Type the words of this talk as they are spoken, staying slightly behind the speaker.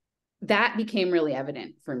that became really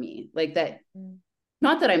evident for me. Like that,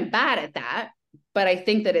 not that I'm bad at that, but I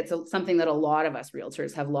think that it's something that a lot of us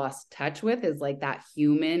realtors have lost touch with, is like that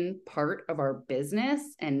human part of our business.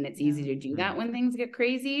 And it's easy to do that when things get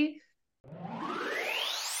crazy.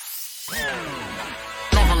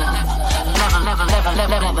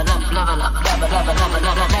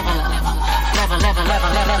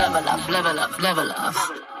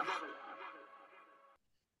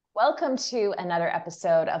 Welcome to another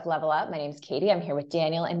episode of Level Up. My name is Katie. I'm here with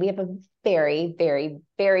Daniel, and we have a very, very,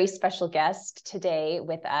 very special guest today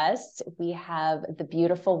with us. We have the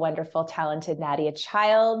beautiful, wonderful, talented Nadia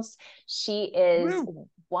Childs. She is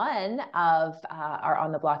one of our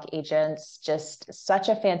On the Block agents, just such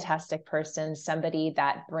a fantastic person, somebody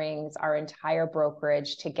that brings our entire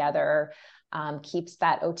brokerage together, keeps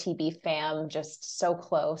that OTB fam just so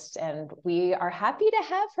close. And we are happy to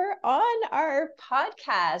have her on our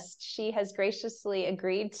podcast. She has graciously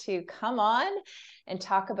agreed to come on and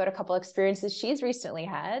talk about a couple experiences she's recently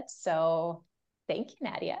had. So thank you,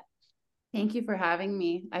 Nadia. Thank you for having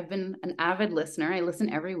me. I've been an avid listener. I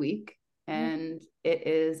listen every week, and it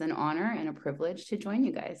is an honor and a privilege to join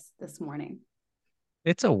you guys this morning.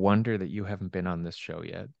 It's a wonder that you haven't been on this show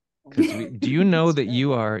yet. Because do you know that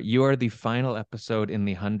you are the final episode in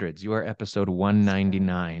the hundreds? You are episode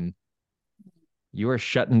 199. You are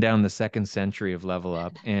shutting down the second century of Level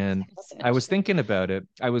Up. And I was thinking about it.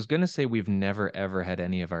 I was going to say we've never, ever had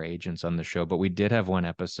any of our agents on the show, but we did have one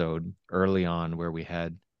episode early on where we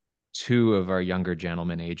had two of our younger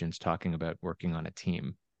gentlemen agents talking about working on a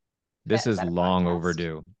team. This is long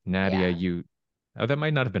overdue. Nadia, Oh, that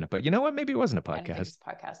might not have been it, but you know what? Maybe it wasn't a podcast.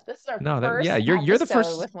 This is our first you're the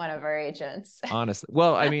first with one of our agents. Honestly.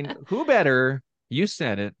 Well, I mean, who better? You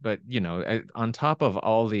said it, but on top of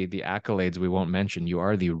all the accolades we won't mention, you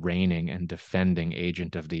are the reigning and defending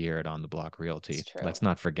agent of the year at On the Block Realty. Let's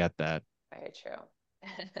not forget that. Very true.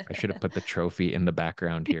 I should have put the trophy in the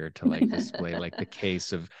background here to display the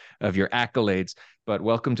case of your accolades. But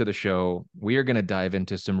welcome to the show. We are going to dive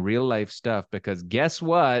into some real life stuff because guess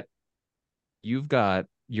what? You've got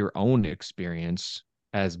your own experience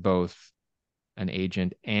as both an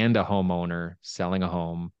agent and a homeowner selling a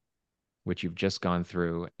home, which you've just gone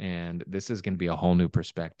through. And this is going to be a whole new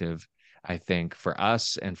perspective, I think, for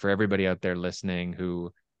us and for everybody out there listening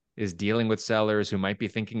who is dealing with sellers who might be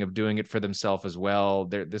thinking of doing it for themselves as well.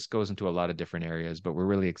 This goes into a lot of different areas, but we're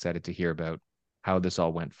really excited to hear about how this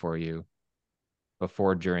all went for you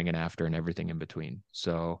before, during, and after, and everything in between.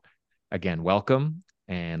 So again, welcome.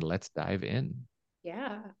 And let's dive in.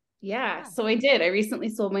 Yeah. So I did. I recently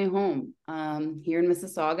sold my home here in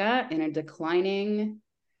Mississauga in a declining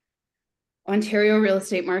Ontario real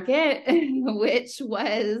estate market, which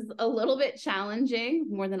was a little bit challenging,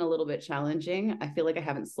 more than a little bit challenging. I feel like I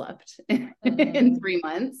haven't slept in 3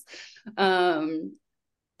 months.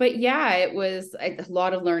 But yeah, it was a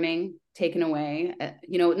lot of learning taken away.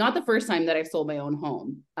 Not the first time that I've sold my own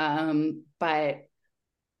home, but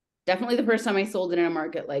definitely the first time I sold it in a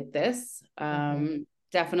market like this.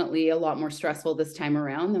 Definitely a lot more stressful this time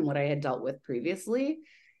around than what I had dealt with previously.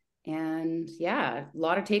 And yeah, a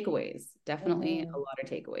lot of takeaways, definitely a lot of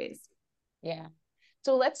takeaways. Yeah.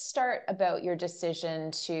 So let's start about your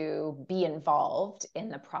decision to be involved in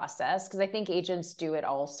the process. Because I think agents do it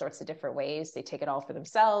all sorts of different ways. They take it all for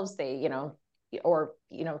themselves. They, or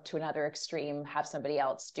to another extreme, have somebody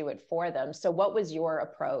else do it for them. So what was your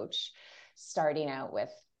approach starting out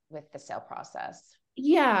with the sale process?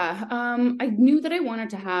 Yeah, I knew that I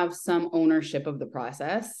wanted to have some ownership of the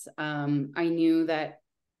process. I knew that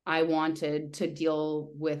I wanted to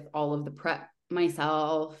deal with all of the prep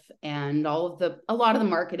myself and a lot of the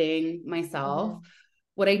marketing myself.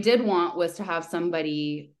 What I did want was to have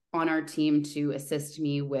somebody on our team to assist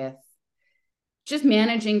me with just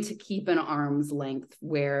managing to keep an arm's length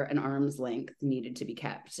where an arm's length needed to be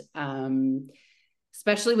kept.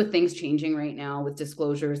 Especially with things changing right now with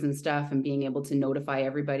disclosures and stuff, and being able to notify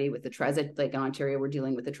everybody with the TREZA, like in Ontario, we're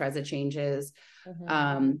dealing with the TREZA changes.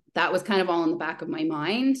 That was kind of all in the back of my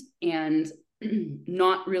mind, and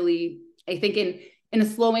not really, I think in a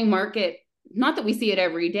slowing market, not that we see it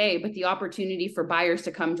every day, but the opportunity for buyers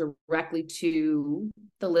to come directly to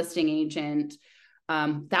the listing agent,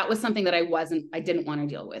 that was something that I didn't want to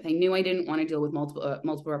deal with. I knew I didn't want to deal with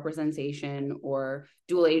multiple representation or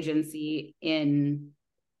dual agency in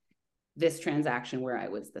this transaction where I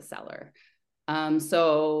was the seller.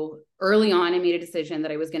 So early on, I made a decision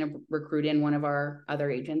that I was going to recruit in one of our other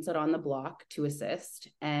agents at On the Block to assist.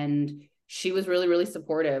 And she was really, really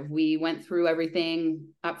supportive. We went through everything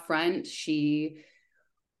up front. She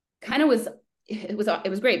kind of was it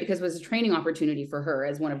was great because it was a training opportunity for her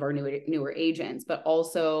as one of our newer agents, but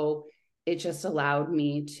also it just allowed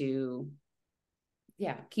me to,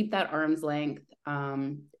 keep that arm's length,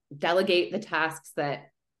 delegate the tasks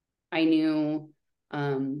that I knew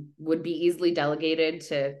would be easily delegated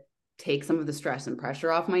to take some of the stress and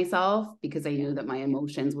pressure off myself, because I knew that my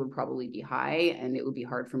emotions would probably be high and it would be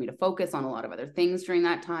hard for me to focus on a lot of other things during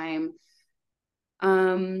that time.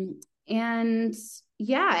 And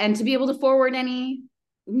to be able to forward any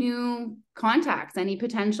new contacts, any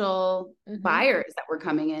potential buyers that were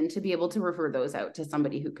coming in, to be able to refer those out to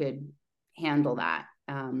somebody who could handle that,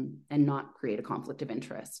 and not create a conflict of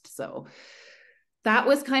interest. So that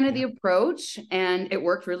was kind of the approach, and it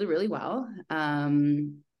worked really, really well.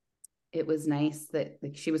 It was nice that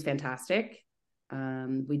she was fantastic.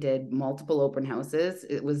 We did multiple open houses.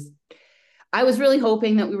 I was really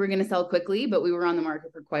hoping that we were going to sell quickly, but we were on the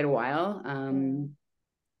market for quite a while,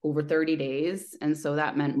 over 30 days. And so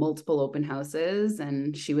that meant multiple open houses,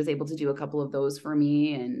 and she was able to do a couple of those for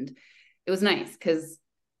me. And it was nice because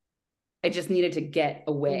I just needed to get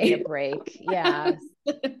away. A break. Yeah.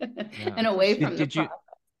 And away from the process.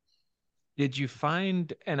 Did you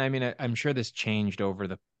find, and I mean, I'm sure this changed over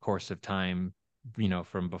the course of time,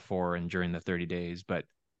 from before and during the 30 days, but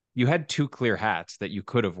you had two clear hats that you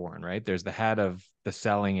could have worn, right? There's the hat of the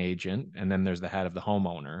selling agent, and then there's the hat of the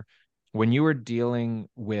homeowner. When you were dealing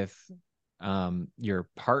with your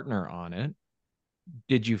partner on it,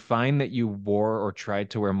 did you find that you wore or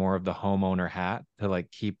tried to wear more of the homeowner hat to like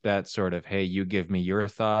keep that sort of, hey, you give me your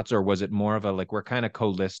thoughts? Or was it more of a, like, we're kind of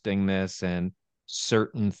co-listing this and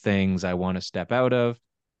certain things I want to step out of?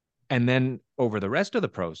 And then over the rest of the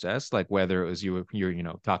process, like whether it was you're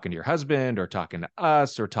talking to your husband or talking to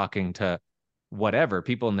us or talking to whatever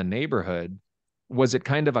people in the neighborhood, was it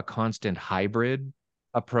kind of a constant hybrid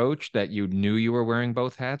approach that you knew you were wearing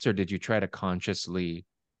both hats, or did you try to consciously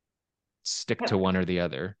stick to one or the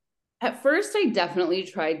other? At first, I definitely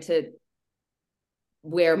tried to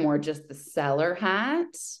wear more just the seller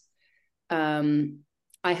hat.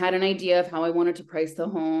 I had an idea of how I wanted to price the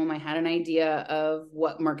home. I had an idea of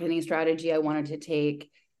what marketing strategy I wanted to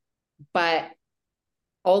take, but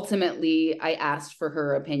ultimately I asked for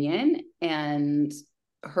her opinion, and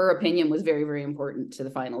her opinion was very, very important to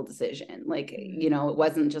the final decision. Like, it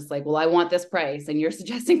wasn't just like, well, I want this price and you're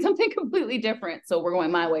suggesting something completely different, so we're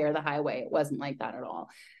going my way or the highway. It wasn't like that at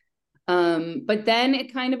all. But then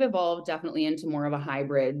it kind of evolved definitely into more of a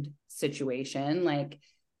hybrid situation. Like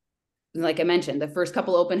I mentioned, the first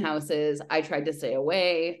couple open houses, I tried to stay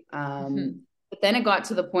away. But then it got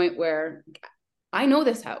to the point where I know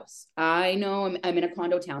this house. I know I'm in a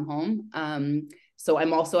condo townhome. So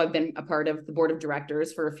I've been a part of the board of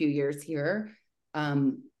directors for a few years here.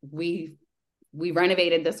 We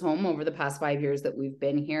renovated this home over the past 5 years that we've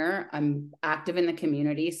been here. I'm active in the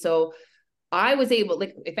community. So I was able,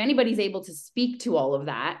 like, if anybody's able to speak to all of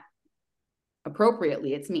that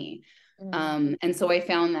appropriately, it's me. And so I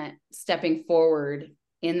found that stepping forward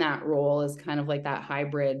in that role is kind of like that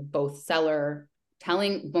hybrid, both seller,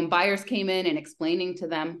 when buyers came in and explaining to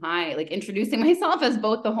them, hi, like introducing myself as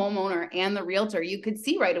both the homeowner and the realtor. You could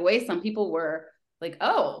see right away some people were like,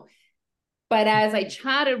 oh, but as I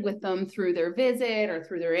chatted with them through their visit or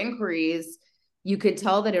through their inquiries, you could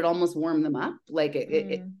tell that it almost warmed them up. Like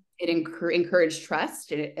it encouraged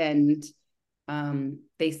trust, and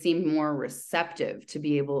they seemed more receptive to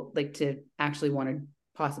be able, like, to actually want to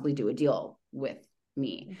possibly do a deal with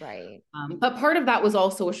me. Right. But part of that was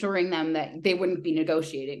also assuring them that they wouldn't be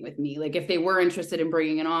negotiating with me. Like if they were interested in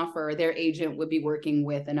bringing an offer, their agent would be working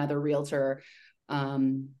with another realtor,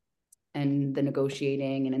 and the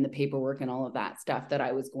negotiating and in the paperwork and all of that stuff, that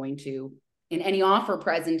I was going to, in any offer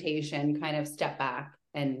presentation, kind of step back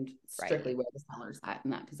and strictly wear the seller's hat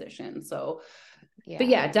in that position. So, but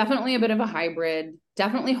definitely a bit of a hybrid,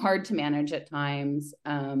 definitely hard to manage at times.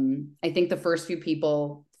 I think the first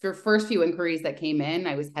few inquiries that came in,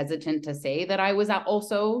 I was hesitant to say that I was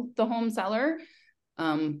also the home seller.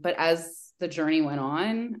 But as the journey went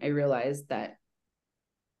on, I realized that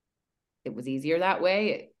it was easier that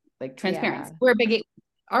way. Like transparency.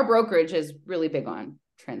 Our brokerage is really big on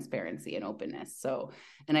transparency and openness. So,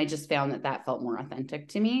 and I just found that felt more authentic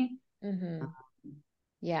to me. Mm-hmm.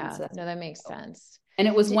 So that makes sense. And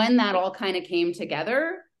it was when that all kind of came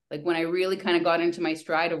together, like when I really kind of got into my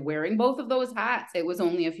stride of wearing both of those hats, it was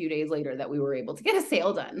only a few days later that we were able to get a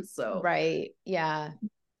sale done. So, right. Yeah.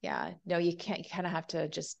 No, you can't, you kind of have to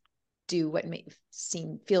just do what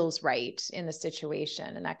feels right in the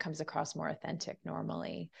situation. And that comes across more authentic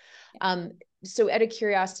normally. So out of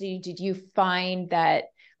curiosity, did you find that,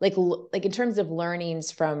 like in terms of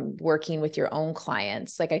learnings from working with your own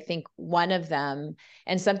clients, like I think one of them,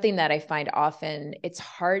 and something that I find often it's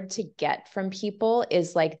hard to get from people,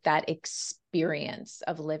 is like that experience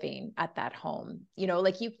of living at that home.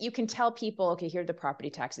 Like you can tell people, okay, here are the property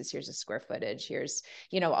taxes, here's the square footage, here's,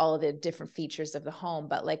 all of the different features of the home.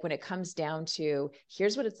 But like when it comes down to,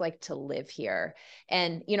 here's what it's like to live here.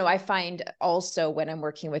 And, I find also when I'm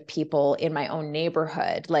working with people in my own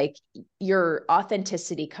neighborhood, like your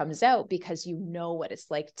authenticity comes out because you know what it's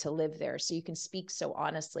like to live there. So you can speak so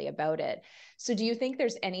honestly about it. So do you think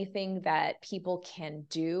there's anything that people can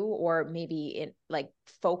do, or maybe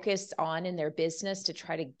focus on in their business to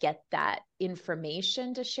try to get that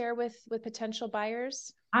information to share with potential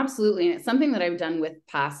buyers? Absolutely. And it's something that I've done with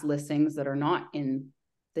past listings that are not in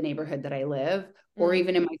the neighborhood that I live, or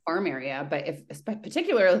even in my farm area. But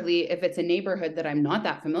particularly if it's a neighborhood that I'm not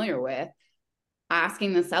that familiar with,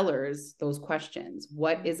 asking the sellers those questions.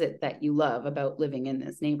 What is it that you love about living in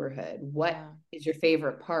this neighborhood? What is your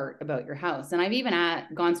favorite part about your house? And I've even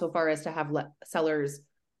gone so far as to have sellers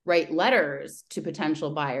write letters to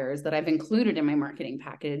potential buyers that I've included in my marketing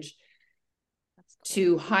package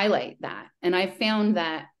to highlight that. And I found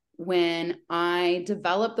that when I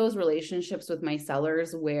develop those relationships with my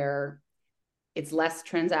sellers where it's less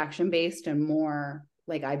transaction based and more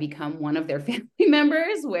like I become one of their family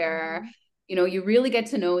members, where you really get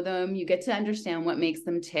to know them, you get to understand what makes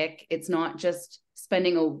them tick. It's not just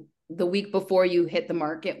spending the week before you hit the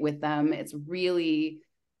market with them. It's really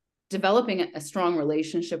developing a strong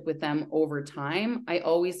relationship with them over time. I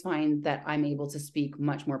always find that I'm able to speak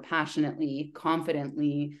much more passionately,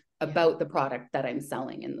 confidently about the product that I'm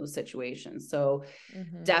selling in those situations. So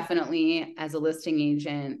definitely, as a listing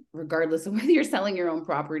agent, regardless of whether you're selling your own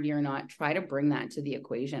property or not, try to bring that to the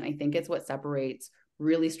equation. I think it's what separates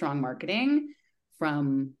really strong marketing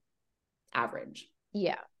from average.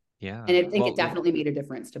 Yeah. Yeah. And I think it definitely made a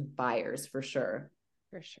difference to buyers for sure.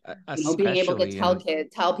 For sure. Being able to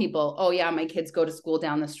tell people, oh yeah, my kids go to school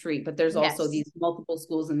down the street, but there's also these multiple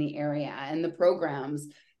schools in the area, and the programs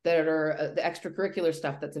that are the extracurricular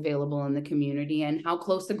stuff that's available in the community, and how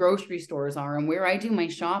close the grocery stores are, and where I do my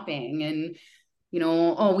shopping, and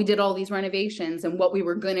we did all these renovations, and what we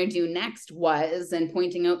were going to do next was, and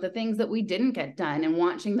pointing out the things that we didn't get done, and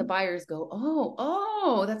watching the buyers go,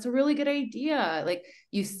 oh, that's a really good idea. Like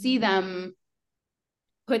you see them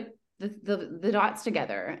put the dots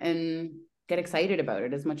together and get excited about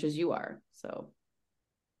it as much as you are. So,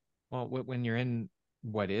 well, when you're in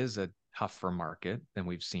what is a tougher market than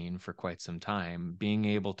we've seen for quite some time, being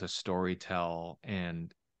able to storytell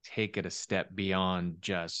and take it a step beyond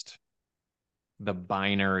just the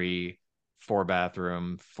binary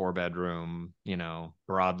 4-bathroom, 4-bedroom,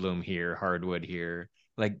 broadloom here, hardwood here.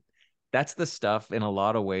 Like that's the stuff in a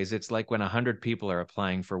lot of ways. It's like when 100 people are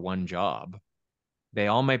applying for one job, they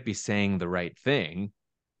all might be saying the right thing,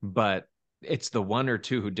 but it's the one or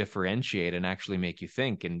two who differentiate and actually make you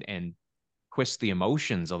think and twist the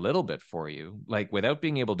emotions a little bit for you. Like without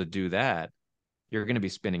being able to do that, you're going to be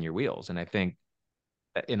spinning your wheels. And I think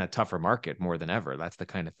in a tougher market more than ever, that's the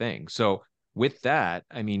kind of thing. So with that,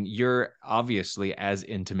 I mean, you're obviously as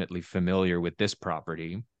intimately familiar with this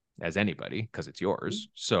property as anybody because it's yours.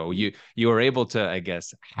 So you are able to, I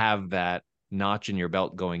guess, have that notch in your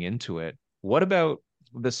belt going into it. What about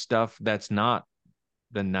the stuff that's not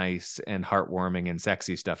the nice and heartwarming and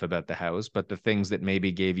sexy stuff about the house, but the things that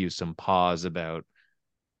maybe gave you some pause about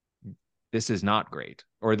this is not great,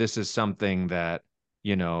 or this is something that,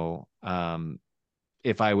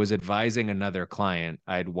 if I was advising another client,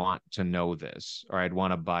 I'd want to know this, or I'd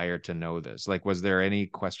want a buyer to know this. Like, was there any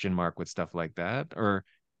question mark with stuff like that? Or,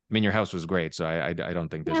 I mean, your house was great, so I don't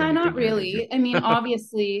think there's anything. Not really. I mean,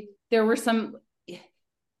 obviously there were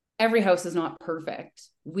every house is not perfect.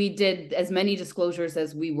 We did as many disclosures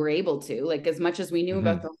as we were able to, like as much as we knew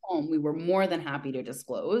about the home, we were more than happy to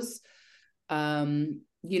disclose. Aging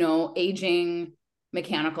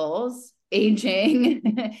mechanicals,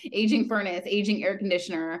 aging furnace, aging air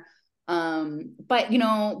conditioner. But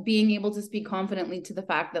being able to speak confidently to the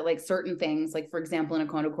fact that like certain things, like for example, in a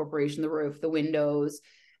condo corporation, the roof, the windows,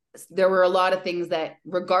 there were a lot of things that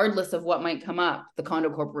regardless of what might come up, the condo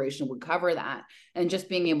corporation would cover that. And just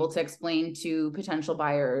being able to explain to potential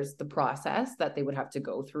buyers the process that they would have to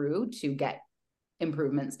go through to get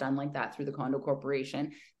improvements done like that through the condo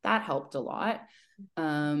corporation, that helped a lot.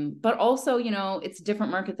 But also, it's a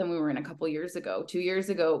different market than we were in a couple of years ago. 2 years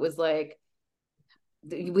ago, it was like,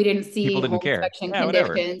 we didn't see people didn't care. Inspection conditions.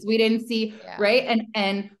 Whatever. We didn't see, right.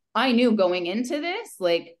 And I knew going into this,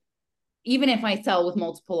 like, even if I sell with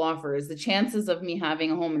multiple offers, the chances of me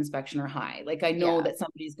having a home inspection are high. Like I know that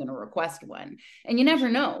somebody's going to request one, and you never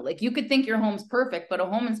know. Like you could think your home's perfect, but a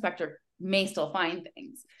home inspector may still find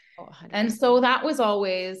things. Oh, and so that was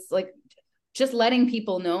always like just letting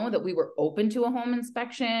people know that we were open to a home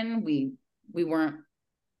inspection. We weren't,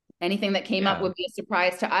 anything that came up would be a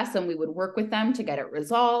surprise to us, and we would work with them to get it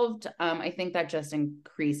resolved. I think that just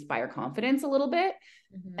increased buyer confidence a little bit.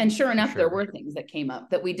 Mm-hmm. And sure enough, there were things that came up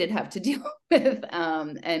that we did have to deal with.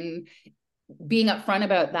 And being upfront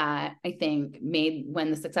about that, I think made,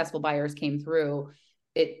 when the successful buyers came through,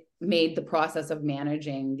 it made the process of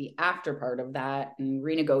managing the after part of that and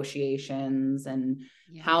renegotiations and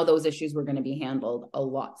how those issues were going to be handled a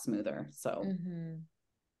lot smoother. So,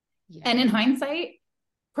 and in hindsight,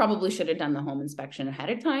 probably should have done the home inspection ahead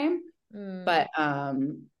of time, but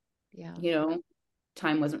you know,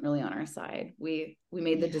 time wasn't really on our side. We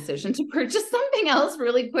made the decision to purchase something else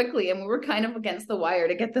really quickly, and we were kind of against the wire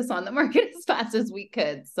to get this on the market as fast as we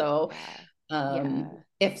could. So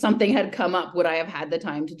if something had come up, would I have had the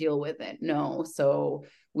time to deal with it? No. So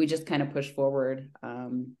we just kind of pushed forward,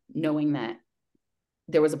 knowing that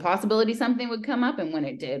there was a possibility something would come up, and when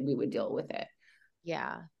it did, we would deal with it.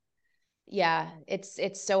 Yeah,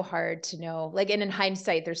 it's so hard to know. Like, and in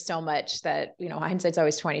hindsight, there's so much that, you know, hindsight's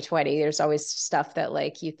always 2020. There's always stuff that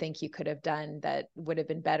like you think you could have done that would have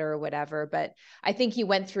been better or whatever. But I think you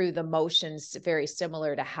went through the motions very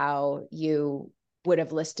similar to how you would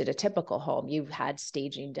have listed a typical home. You had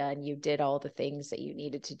staging done. You did all the things that you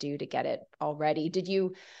needed to do to get it all ready. Did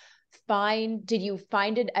you find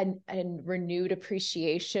it a renewed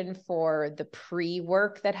appreciation for the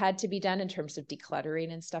pre-work that had to be done in terms of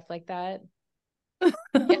decluttering and stuff like that?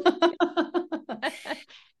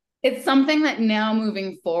 It's something that now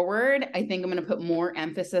moving forward, I think I'm going to put more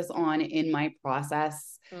emphasis on in my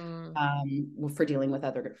process for dealing with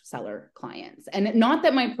other seller clients. And not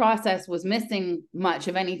that my process was missing much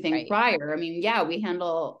of anything prior. I mean, we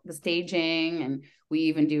handle the staging, and we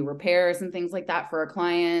even do repairs and things like that for our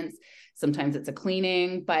clients. Sometimes it's a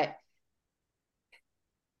cleaning, but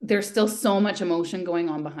there's still so much emotion going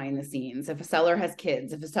on behind the scenes. If a seller has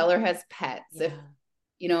kids, if a seller has pets, if,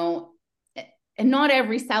 you know, and not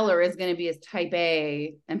every seller is going to be as type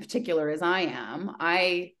A and particular as I am.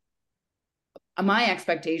 My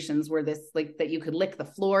expectations were this, like, that you could lick the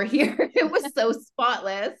floor here. It was so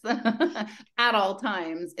spotless at all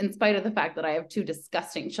times, in spite of the fact that I have 2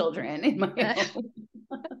 disgusting children in my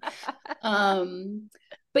home.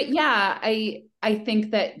 But I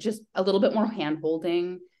think that just a little bit more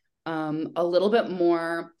hand-holding, a little bit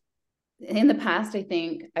more. In the past, I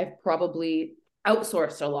think I've probably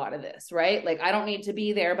outsourced a lot of this, right? Like, I don't need to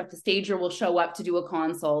be there, but the stager will show up to do a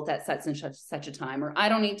consult at such and such a time. Or I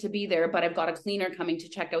don't need to be there, but I've got a cleaner coming to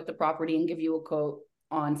check out the property and give you a quote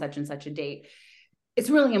on such and such a date. It's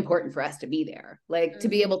really important for us to be there, like to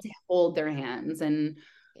be able to hold their hands. And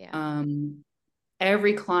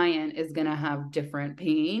every client is going to have different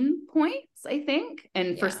pain points, I think.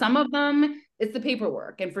 And for some of them, it's the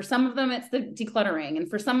paperwork. And for some of them, it's the decluttering. And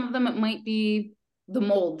for some of them, it might be the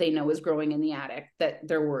mold they know is growing in the attic that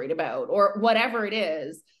they're worried about, or whatever it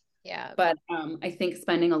is. But I think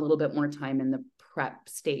spending a little bit more time in the prep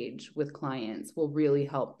stage with clients will really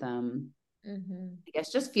help them, I guess,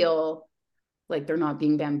 just feel like they're not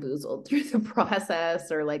being bamboozled through the process,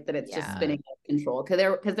 or like that it's just spinning out of control.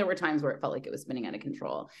 Because there were times where it felt like it was spinning out of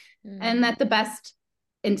control, and that the best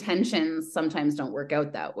intentions sometimes don't work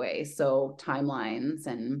out that way. So timelines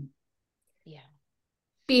and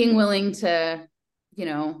being willing to, you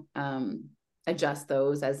know, adjust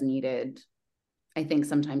those as needed. I think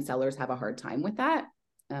sometimes sellers have a hard time with that.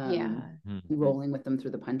 Rolling with them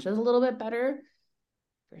through the punches a little bit better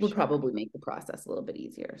would probably make the process a little bit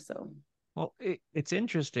easier. So, well, it's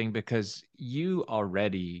interesting because you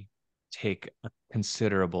already take a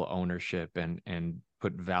considerable ownership and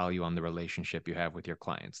put value on the relationship you have with your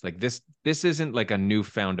clients. Like this isn't like a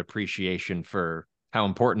newfound appreciation for how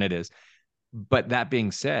important it is. But that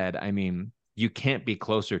being said, I mean, you can't be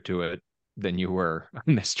closer to it than you were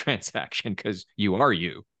on this transaction, because you are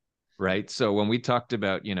you, right? So when we talked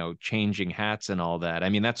about, you know, changing hats and all that, I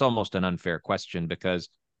mean, that's almost an unfair question because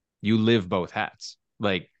you live both hats.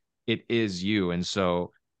 Like, it is you. And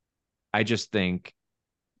so I just think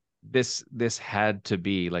this had to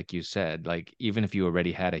be, like you said, like, even if you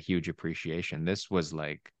already had a huge appreciation, this was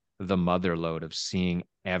like the mother load of seeing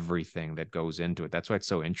everything that goes into it. That's why it's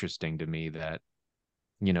so interesting to me that,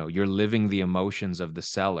 you know, you're living the emotions of the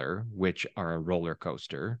seller, which are a roller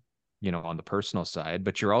coaster, you know, on the personal side,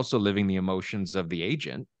 but you're also living the emotions of the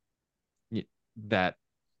agent that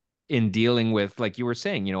in dealing with, like you were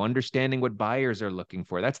saying, you know, understanding what buyers are looking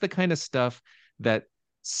for. That's the kind of stuff that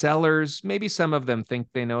sellers, maybe some of them think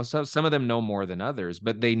they know, so some of them know more than others,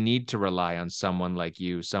 but they need to rely on someone like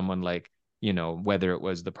you, someone like, you know, whether it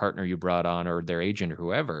was the partner you brought on or their agent or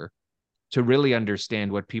whoever, to really understand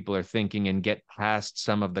what people are thinking and get past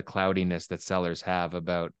some of the cloudiness that sellers have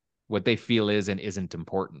about what they feel is and isn't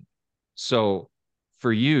important. So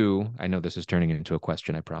for you, I know this is turning into a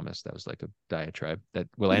question, I promise. That was like a diatribe that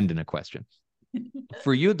will end in a question.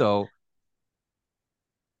 For you, though,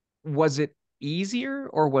 was it easier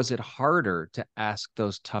or was it harder to ask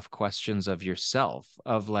those tough questions of yourself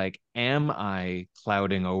of like, am I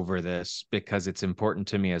clouding over this because it's important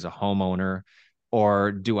to me as a homeowner?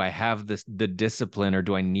 Or do I have the discipline, or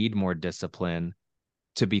do I need more discipline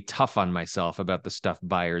to be tough on myself about the stuff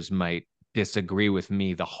buyers might disagree with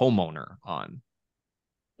me, the homeowner, on?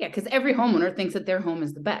 Yeah, because every homeowner thinks that their home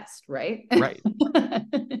is the best, right? Right.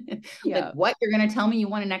 Like, what, you're going to tell me you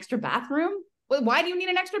want an extra bathroom? Well, why do you need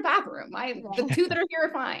an extra bathroom? The two that are here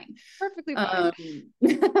are fine. Perfectly fine.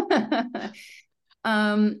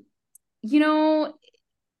 You know,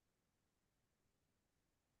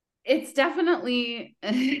 it's definitely,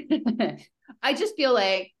 I just feel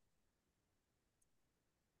like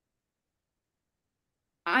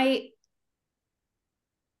I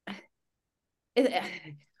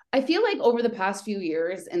feel like over the past few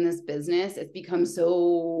years in this business, it's become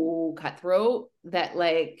so cutthroat that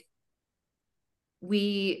like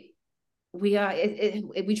we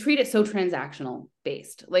treat it so transactional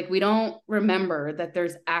based. Like we don't remember that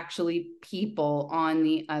there's actually people on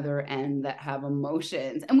the other end that have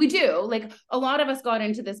emotions. And we do. Like a lot of us got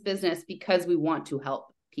into this business because we want to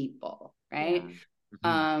help people, right?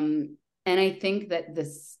 Yeah. And I think that the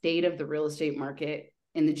state of the real estate market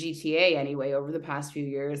in the GTA anyway, over the past few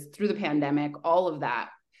years, through the pandemic, all of that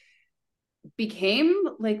became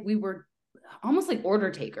like we were almost like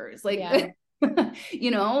order takers. Like, yeah.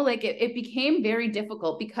 You know, like it became very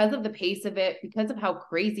difficult because of the pace of it, because of how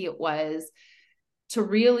crazy it was, to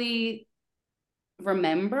really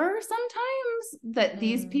remember sometimes that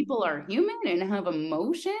these people are human and have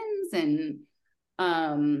emotions.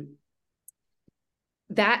 And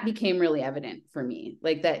that became really evident for me.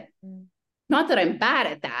 Like that, not that I'm bad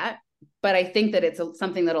at that, but I think that it's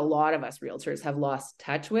something that a lot of us realtors have lost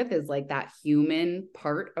touch with, is like that human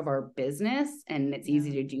part of our business. And it's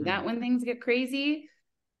easy to do that when things get crazy.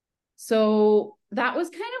 So that was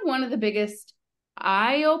kind of one of the biggest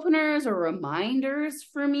eye openers or reminders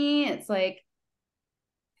for me. It's like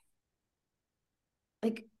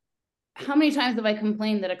how many times have I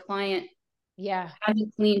complained that a client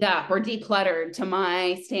hasn't cleaned up or decluttered to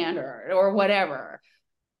my standard or whatever?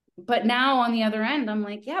 But now on the other end, I'm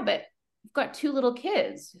like, yeah, but I've got two little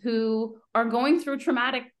kids who are going through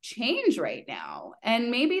traumatic change right now.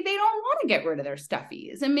 And maybe they don't want to get rid of their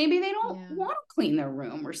stuffies. And maybe they don't want to clean their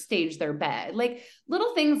room or stage their bed. Like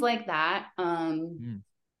little things like that.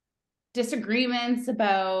 Disagreements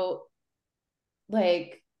about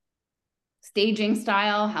like staging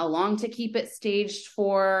style, how long to keep it staged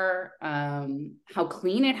for, how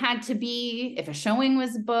clean it had to be, if a showing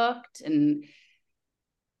was booked, and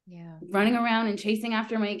running around and chasing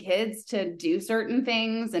after my kids to do certain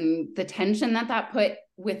things, and the tension that put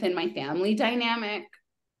within my family dynamic.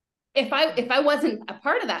 If I wasn't a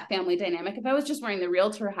part of that family dynamic, if I was just wearing the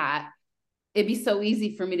realtor hat, it'd be so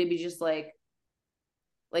easy for me to be just like,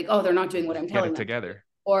 oh, they're not doing what I'm telling them. Get it together.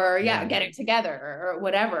 Or get it together or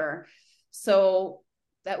whatever. So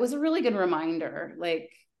that was a really good reminder. Like,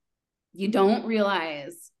 you don't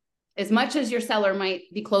realize, as much as your seller might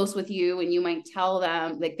be close with you and you might tell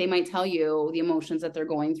them, like they might tell you the emotions that they're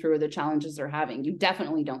going through or the challenges they're having, you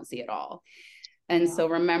definitely don't see it all. And so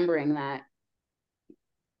remembering that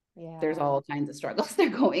there's all kinds of struggles they're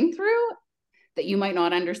going through that you might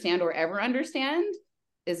not understand or ever understand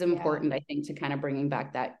is important, I think, to kind of bringing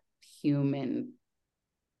back that human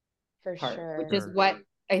part, which is what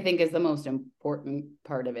I think is the most important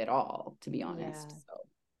part of it all, to be honest. So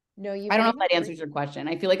no, I don't know if that answers your question.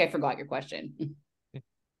 I feel like I forgot your question.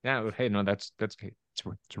 Yeah. Hey, no, that's it's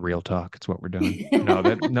real talk. It's what we're doing.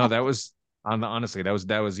 That was honestly,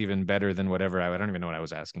 that was even better than whatever I don't even know what I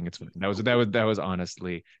was asking. That was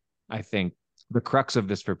honestly, I think the crux of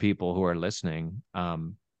this for people who are listening,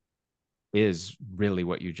 is really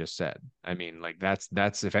what you just said. I mean, like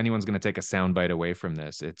that's if anyone's going to take a soundbite away from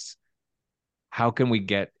this, it's how can we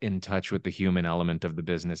get in touch with the human element of the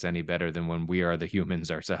business any better than when we are the humans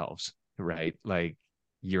ourselves, right? Like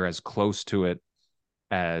you're as close to it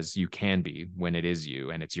as you can be when it is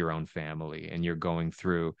you and it's your own family and you're going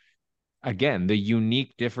through again, the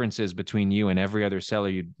unique differences between you and every other seller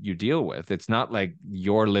you deal with. It's not like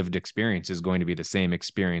your lived experience is going to be the same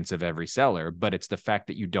experience of every seller, but it's the fact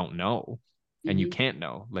that you don't know and you can't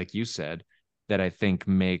know, like you said, that I think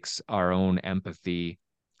makes our own empathy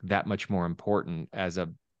that much more important as a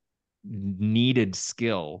needed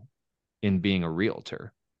skill in being a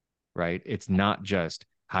realtor, right? It's not just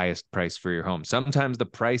highest price for your home. Sometimes the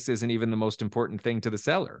price isn't even the most important thing to the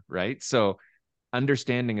seller, right? So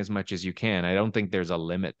understanding as much as you can. I don't think there's a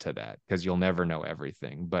limit to that because you'll never know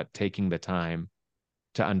everything, but taking the time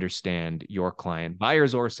to understand your client,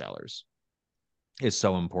 buyers or sellers, is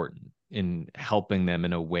so important in helping them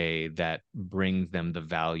in a way that brings them the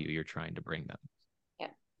value you're trying to bring them. Yeah.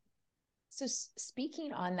 So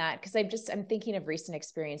speaking on that, because I'm thinking of recent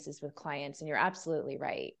experiences with clients, and you're absolutely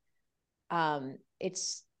right.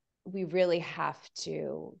 We really have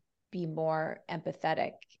to be more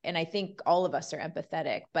empathetic. And I think all of us are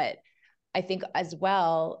empathetic, but I think as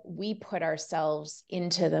well, we put ourselves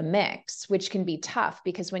into the mix, which can be tough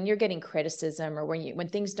because when you're getting criticism or when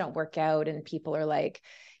things don't work out and people are like,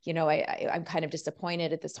 I'm kind of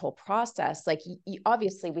disappointed at this whole process. Like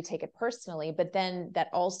obviously we take it personally, but then that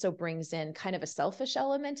also brings in kind of a selfish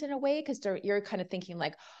element in a way, because you're kind of thinking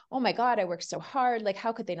like, oh my God, I worked so hard. Like,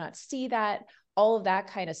 how could they not see that? All of that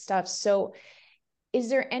kind of stuff. So is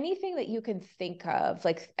there anything that you can think of,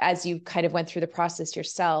 like, as you kind of went through the process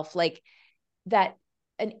yourself, like that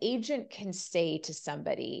an agent can say to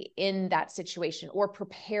somebody in that situation or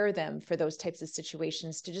prepare them for those types of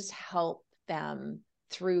situations to just help them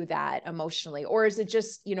through that emotionally? Or is it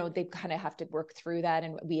just, they kind of have to work through that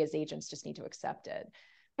and we as agents just need to accept it?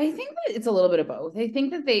 I think that it's a little bit of both. I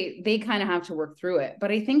think that they kind of have to work through it, but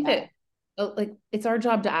I think that like it's our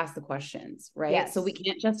job to ask the questions, right? Yes. So we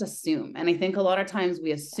can't just assume. And I think a lot of times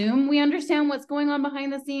we assume we understand what's going on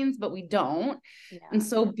behind the scenes, but we don't. Yeah. And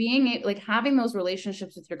so having those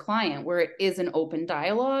relationships with your client where it is an open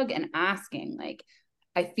dialogue and asking, like,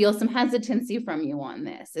 I feel some hesitancy from you on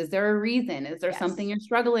this. Is there a reason? Is there something you're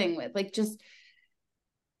struggling with? Like,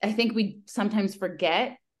 I think we sometimes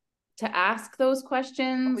forget to ask those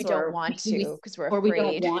questions. We don't want to because we're afraid. Or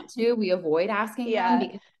we don't want to. We avoid asking them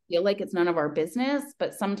because we feel like it's none of our business.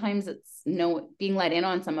 But sometimes being let in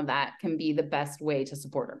on some of that can be the best way to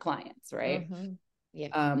support our clients, right? Mm-hmm.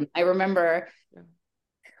 Yeah. I remember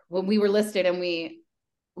when we were listed and we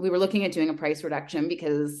were looking at doing a price reduction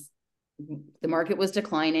because the market was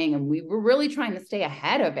declining and we were really trying to stay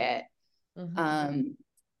ahead of it. Mm-hmm.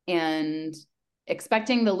 And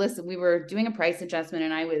expecting the list, we were doing a price adjustment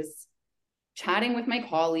and I was chatting with my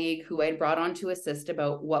colleague who I'd brought on to assist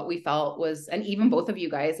about what we felt was, and even both of you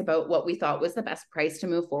guys, about what we thought was the best price to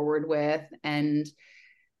move forward with. And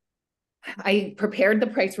I prepared the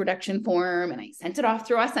price reduction form and I sent it off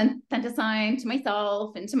through Authentisign to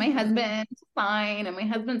myself and to my husband to sign. And my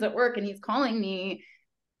husband's at work and he's calling me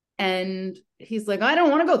and he's like, I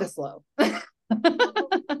don't want to go this low.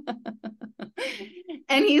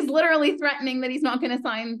 And he's literally threatening that he's not going to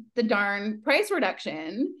sign the darn price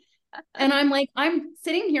reduction. And I'm like, I'm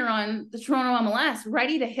sitting here on the Toronto MLS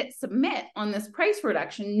ready to hit submit on this price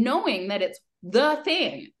reduction, knowing that it's the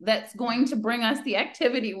thing that's going to bring us the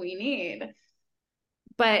activity we need.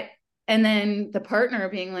 And then the partner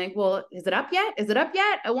being like, well, is it up yet? Is it up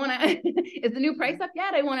yet? Is the new price up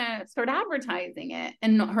yet? I want to start advertising it.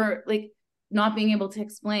 And her not being able to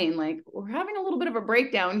explain, like, we're having a little bit of a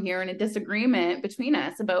breakdown here and a disagreement between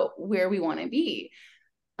us about where we want to be.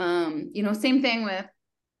 Same thing with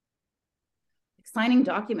signing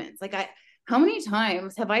documents. Like how many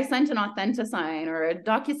times have I sent an Authentisign or a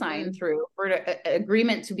DocuSign through for an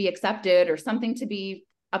agreement to be accepted or something to be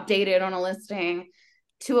updated on a listing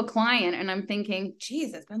to a client? And I'm thinking,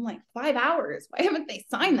 geez, it's been like 5 hours. Why haven't they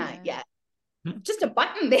signed that yet? Just a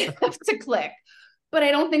button they have to click. But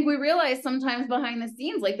I don't think we realize sometimes behind the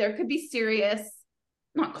scenes, like there could be serious,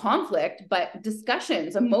 not conflict, but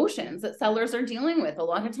discussions, emotions that sellers are dealing with. A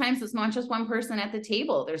lot of times it's not just one person at the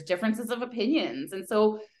table. There's differences of opinions. And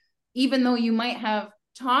so even though you might have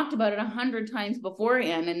talked about it 100 times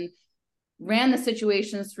beforehand and ran the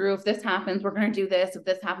situations through, if this happens, we're going to do this. If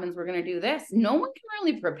this happens, we're going to do this. No one can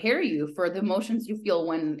really prepare you for the emotions you feel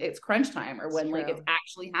when it's crunch time or when like it's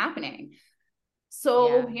actually happening.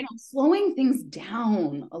 So, slowing things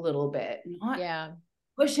down a little bit, not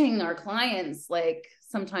pushing our clients like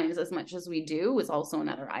sometimes as much as we do is also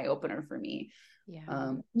another eye opener for me.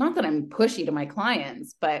 Yeah. Not that I'm pushy to my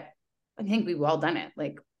clients, but I think we've all done it.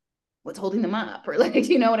 Like, what's holding them up? Or like,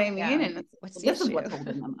 you know what I mean? Yeah. And this is what's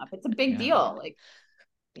holding them up. It's a big deal. Like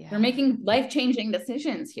they're making life-changing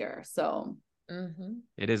decisions here. So Mm-hmm.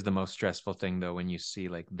 It is the most stressful thing though, when you see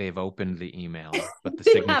like they've opened the email, but the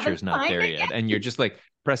They signature's haven't not signed there it yet. And you're just like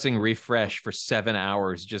pressing refresh for 7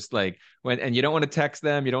 hours, just like and you don't want to text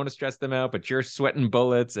them, you don't want to stress them out, but you're sweating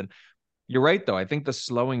bullets. And you're right though. I think the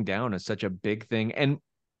slowing down is such a big thing. And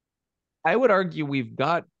I would argue we've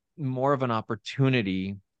got more of an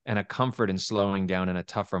opportunity and a comfort in slowing down in a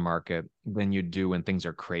tougher market than you do when things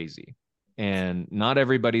are crazy. And not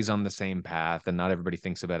everybody's on the same path and not everybody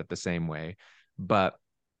thinks about it the same way. But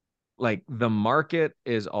like the market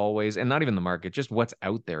is always, and not even the market, just what's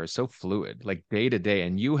out there is so fluid, like day to day.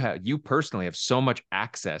 And you personally have so much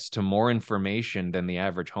access to more information than the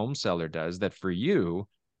average home seller does, that for you,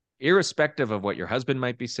 irrespective of what your husband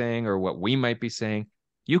might be saying or what we might be saying,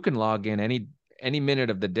 you can log in any minute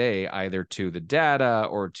of the day, either to the data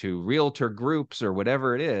or to realtor groups or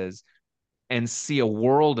whatever it is, and see a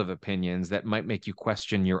world of opinions that might make you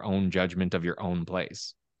question your own judgment of your own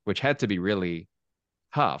place, which had to be really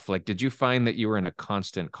tough. Like, did you find that you were in a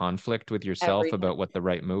constant conflict with yourself every about what the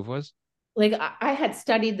right move was? like I had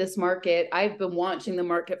studied this market. I've been watching the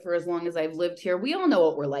market for as long as I've lived here. We all know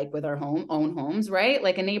what we're like with our own homes, right?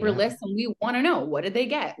 Like a neighbor Yeah. lists and we want to know, what did they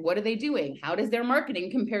get? What are they doing? How does their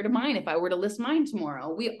marketing compare to mine if I were to list mine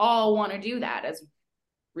tomorrow? We all want to do that as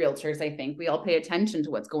realtors. I think we all pay attention to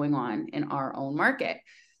what's going on in our own market.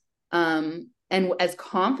 And as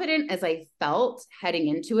confident as I felt heading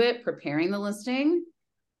into it, preparing the listing,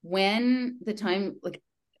 when the time, like,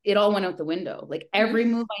 it all went out the window. Like every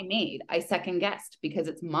move I made, I second guessed because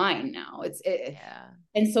it's mine now. Yeah.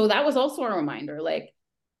 And so that was also a reminder, like,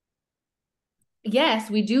 yes,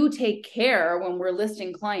 we do take care when we're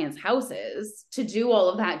listing clients' houses to do all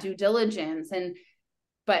of that due diligence.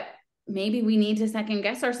 But maybe we need to second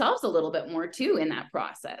guess ourselves a little bit more too in that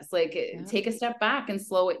process. Like take a step back and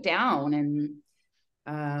slow it down. And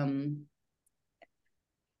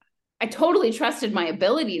I totally trusted my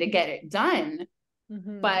ability to get it done.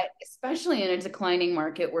 Mm-hmm. But especially in a declining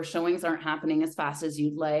market where showings aren't happening as fast as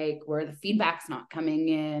you'd like, where the feedback's not coming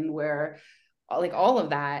in, where like all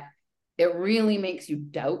of that, it really makes you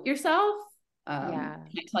doubt yourself. Yeah.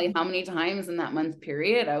 Can I tell you how many times in that month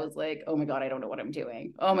period I was like, oh my God, I don't know what I'm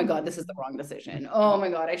doing. Oh my God, this is the wrong decision. Oh my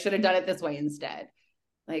God, I should have done it this way instead.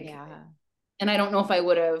 Like, Yeah. and I don't know if I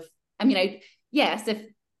would have, I mean, yes, if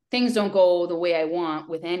things don't go the way I want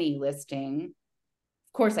with any listing,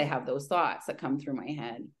 of course I have those thoughts that come through my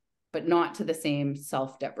head, but not to the same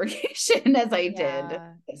self-deprecation as I did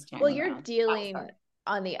this time Well, around. you're dealing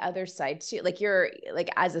on the other side too. Like you're like,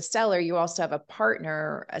 as a seller, you also have a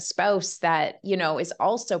partner, a spouse that, you know, is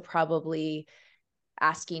also probably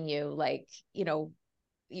asking you like, you know,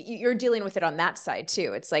 you're dealing with it on that side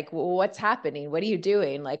too. It's like, well, what's happening? What are you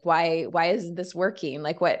doing? Like, why isn't this working?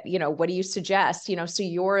 Like, what do you suggest? You know, so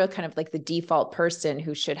you're kind of like the default person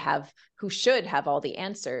who should have all the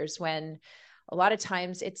answers, when a lot of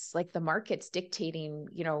times it's like the market's dictating,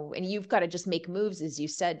 you know, and you've got to just make moves, as you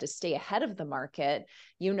said, to stay ahead of the market,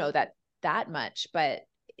 you know, that much. But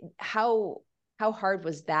how hard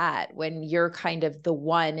was that when you're kind of the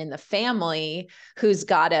one in the family who's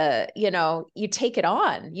got to, you know, you take it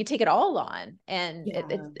all on, and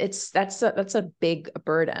that's a big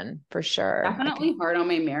burden for sure. Definitely hard on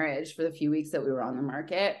my marriage for the few weeks that we were on the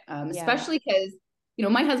market, especially because, you know,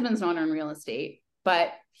 my husband's not in real estate,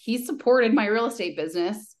 but he supported my real estate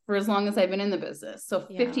business for as long as I've been in the business. So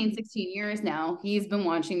 15, 16 years now, he's been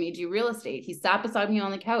watching me do real estate. He sat beside me on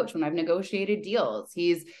the couch when I've negotiated deals.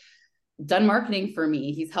 He's done marketing for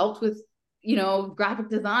me. He's helped with, you know, graphic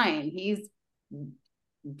design. He's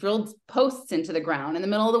drilled posts into the ground in the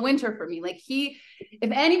middle of the winter for me. Like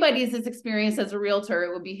if anybody's as experienced as a realtor,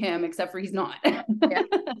 it would be him, except for he's not. Yeah.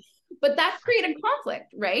 But that created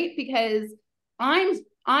conflict, right? Because I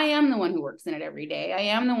am the one who works in it every day. I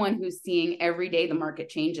am the one who's seeing every day the market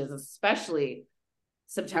changes, especially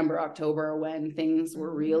September, October, when things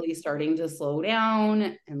were really starting to slow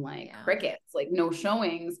down and like crickets, like no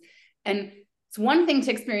showings. And it's one thing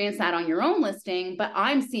to experience that on your own listing, but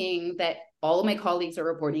I'm seeing that all of my colleagues are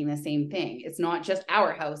reporting the same thing. It's not just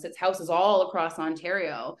our house, it's houses all across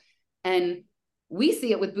Ontario. And we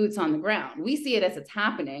see it with boots on the ground. We see it as it's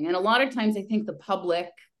happening. And a lot of times I think the public,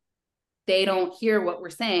 they don't hear what we're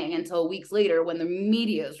saying until weeks later when the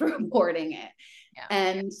media is reporting it. Yeah.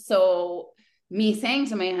 And so me saying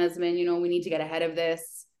to my husband, you know, we need to get ahead of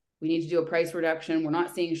this. We need to do a price reduction. We're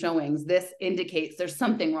not seeing showings. This indicates there's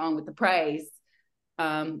something wrong with the price.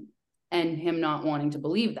 And him not wanting to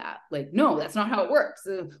believe that. Like, no, that's not how it works.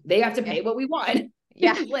 They have to pay what we want.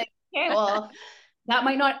 Yeah. Like, okay, well, that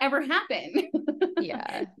might not ever happen.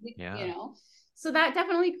 Yeah. You know? So that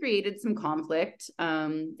definitely created some conflict.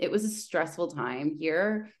 It was a stressful time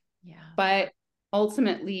here. Yeah. But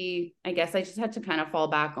ultimately, I guess I just had to kind of fall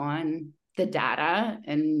back on the data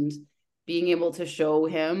and being able to show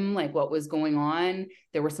him like what was going on.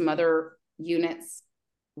 There were some other units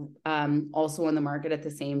also on the market at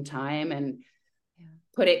the same time, and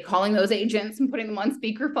calling those agents and putting them on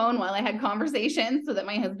speakerphone while I had conversations so that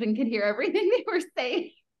my husband could hear everything they were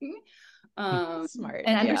saying. Smart.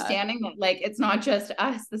 And understanding that like it's not just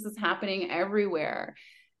us, this is happening everywhere.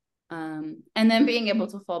 And then being able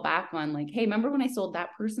to fall back on like, hey, remember when I sold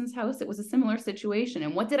that person's house? It was a similar situation.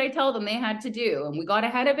 And what did I tell them they had to do? And we got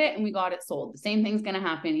ahead of it and we got it sold. The same thing's going to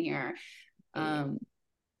happen here. And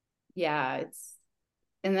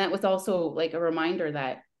that was also like a reminder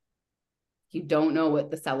that you don't know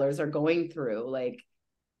what the sellers are going through. Like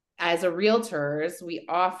as a realtors, we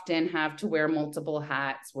often have to wear multiple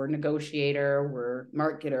hats. We're negotiator, we're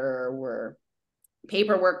marketer, we're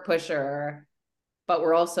paperwork pusher, but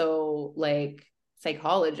we're also like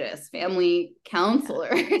psychologists, family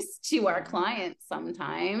counselors to our clients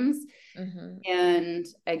sometimes. And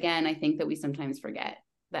again, I think that we sometimes forget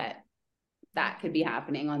that could be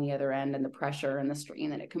happening on the other end, and the pressure and the strain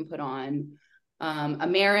that it can put on a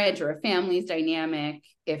marriage or a family's dynamic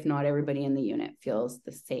if not everybody in the unit feels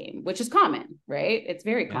the same, which is common, right? It's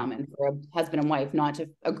very common for a husband and wife not to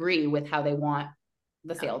agree with how they want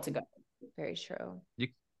the sale to go. Very true.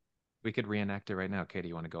 We could reenact it right now. Katie,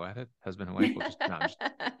 you want to go at it? Husband and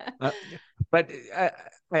wife? But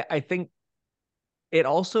I think it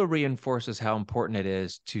also reinforces how important it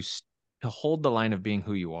is to hold the line of being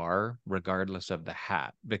who you are, regardless of the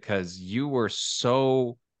hat, because you were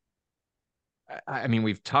so, I mean,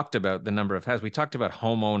 we've talked about the number of hats. We talked about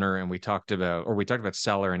homeowner and we talked about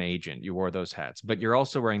seller and agent. You wore those hats, but you're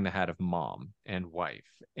also wearing the hat of mom and wife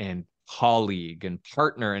and colleague and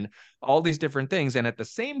partner and all these different things. And at the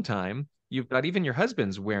same time, you've got even your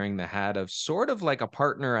husband's wearing the hat of sort of like a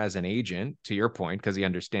partner as an agent, to your point, because he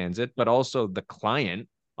understands it, but also the client,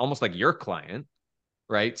 almost like your client,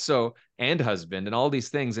 right? So, and husband and all these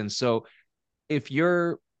things. And so if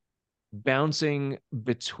you're bouncing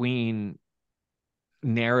between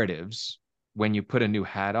narratives when you put a new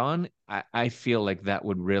hat on, I feel like that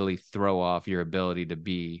would really throw off your ability to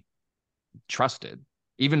be trusted,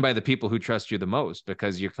 even by the people who trust you the most,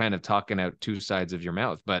 because you're kind of talking out two sides of your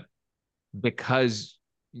mouth. But because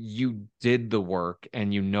you did the work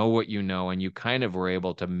and you know what you know, and you kind of were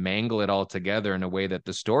able to mangle it all together in a way that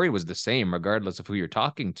the story was the same, regardless of who you're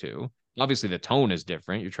talking to. Obviously, the tone is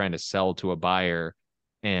different. You're trying to sell to a buyer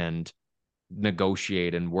and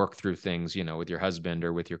negotiate and work through things, with your husband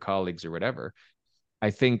or with your colleagues or whatever.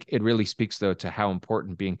 I think it really speaks, though, to how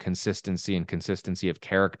important being consistency and consistency of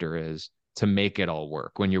character is to make it all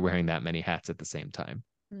work when you're wearing that many hats at the same time.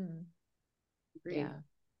 Yeah,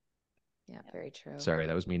 very true. Sorry,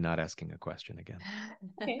 that was me not asking a question again.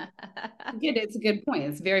 Okay. It's a good point.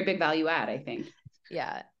 It's a very big value add, I think.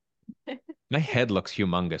 Yeah. My head looks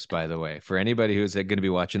humongous, by the way. For anybody who's going to be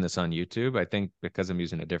watching this on YouTube, I think because I'm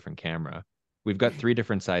using a different camera, we've got 3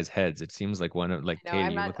 different size heads. It seems like one of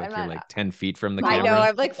Katie, you look like you're like 10 feet from the camera. I know,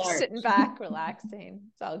 I'm like sitting back, relaxing.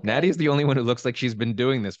 It's all good. Natty's the only one who looks like she's been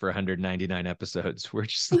doing this for 199 episodes. We're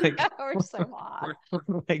just like, wow.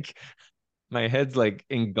 Like, my head's like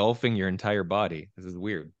engulfing your entire body. This is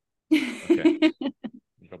weird. Okay.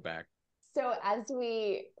 Go back. So as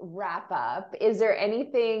we wrap up, is there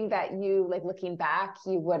anything that you, like looking back,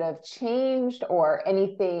 you would have changed, or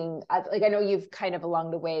anything, like I know you've kind of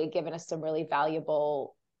along the way given us some really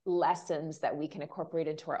valuable lessons that we can incorporate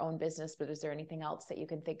into our own business, but is there anything else that you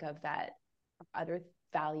can think of that other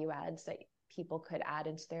value adds that people could add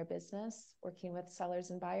into their business working with sellers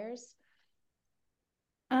and buyers?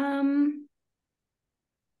 I'm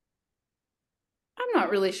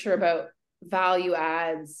not really sure about value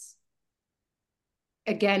adds.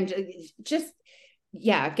 Again, just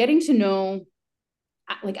getting to know,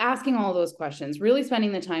 like asking all those questions, really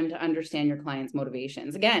spending the time to understand your client's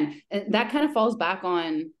motivations. Again, that kind of falls back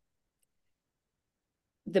on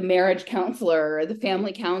the marriage counselor or the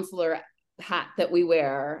family counselor hat that we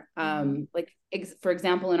wear. For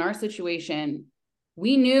example, in our situation,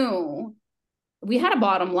 we knew we had a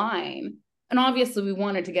bottom line, and obviously we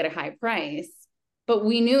wanted to get a high price, but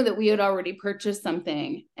we knew that we had already purchased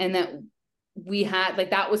something and that we had,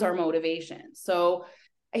 like, that was our motivation. So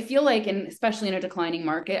I feel like, and especially in a declining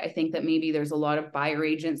market, I think that maybe there's a lot of buyer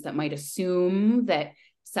agents that might assume that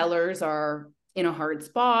sellers are in a hard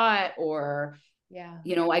spot, or,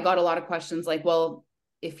 I got a lot of questions like, well,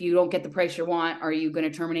 if you don't get the price you want, are you going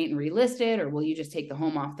to terminate and relist it? Or will you just take the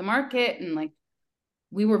home off the market? And like,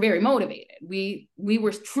 we were very motivated. We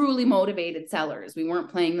were truly motivated sellers. We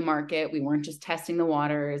weren't playing the market. We weren't just testing the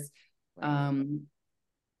waters.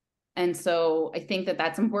 And so I think that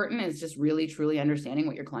that's important, is just really, truly understanding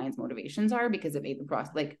what your client's motivations are, because it made the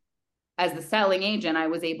process, like, as the selling agent, I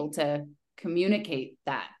was able to communicate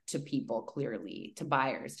that to people clearly, to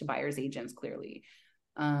buyers agents clearly,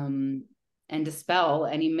 and dispel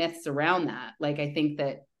any myths around that. Like, I think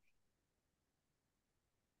that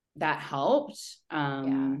helped.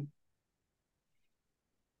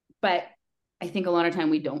 But I think a lot of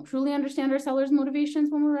time we don't truly understand our sellers'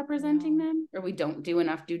 motivations when we're representing them, or we don't do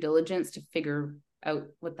enough due diligence to figure out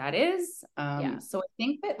what that is. So I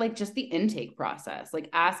think that, like, just the intake process, like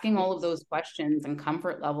asking all of those questions and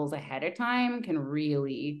comfort levels ahead of time, can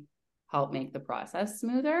really help make the process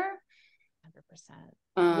smoother.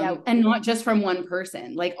 100%. And not just from one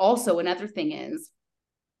person. Like, also another thing is,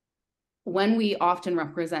 when we often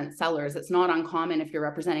represent sellers, it's not uncommon, if you're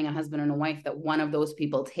representing a husband and a wife, that one of those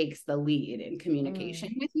people takes the lead in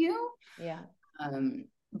communication with you.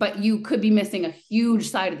 But you could be missing a huge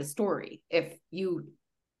side of the story if you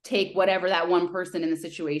take whatever that one person in the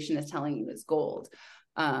situation is telling you is gold.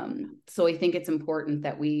 So I think it's important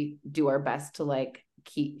that we do our best to, like,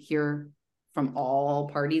 hear from all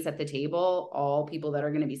parties at the table, all people that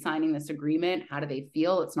are going to be signing this agreement. How do they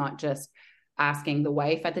feel? It's not just asking the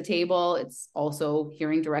wife at the table. It's also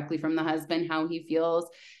hearing directly from the husband how he feels.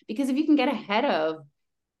 Because if you can get ahead of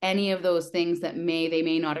any of those things that they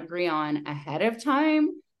may not agree on ahead of time,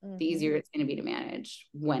 the easier it's going to be to manage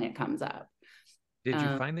when it comes up. Did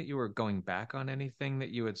you find that you were going back on anything that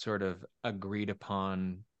you had sort of agreed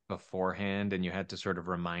upon beforehand, and you had to sort of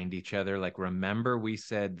remind each other, like, remember we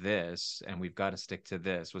said this and we've got to stick to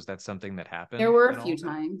this? Was that something that happened? There were a few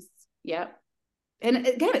times. Yep. And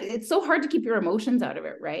again, it's so hard to keep your emotions out of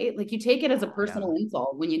it, right? Like, you take it as a personal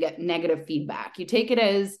insult when you get negative feedback. You take it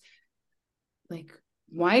as, like,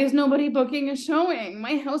 why is nobody booking a showing?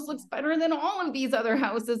 My house looks better than all of these other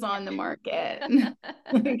houses on the market.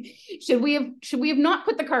 Like, should we have not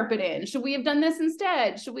put the carpet in? Should we have done this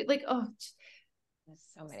instead? Should we, like,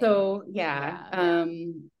 so yeah. I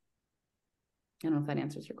don't know if that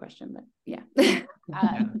answers your question, but yeah.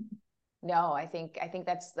 No, I think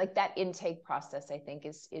that's, like, that intake process, I think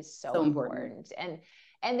is so important.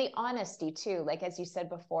 And the honesty too, like, as you said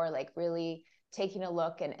before, like, really taking a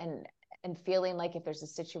look and feeling like if there's a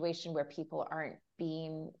situation where people aren't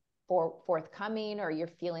being forthcoming, or you're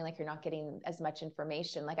feeling like you're not getting as much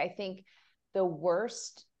information. Like, I think the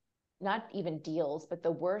worst, not even deals, but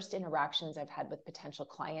the worst interactions I've had with potential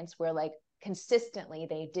clients, where, like, consistently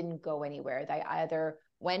they didn't go anywhere. They either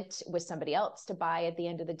went with somebody else to buy at the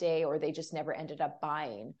end of the day, or they just never ended up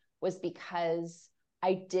buying, was because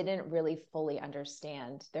I didn't really fully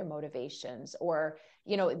understand their motivations, or,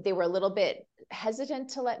 they were a little bit hesitant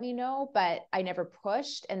to let me know, but I never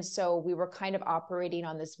pushed. And so we were kind of operating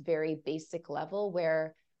on this very basic level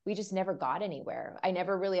where we just never got anywhere. I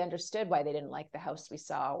never really understood why they didn't like the house we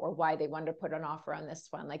saw, or why they wanted to put an offer on this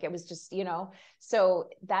one. Like, it was just, so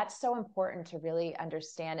that's so important to really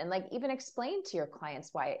understand, and, like, even explain to your clients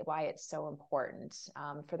why it's so important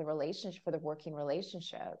for the relationship, for the working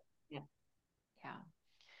relationship. Yeah.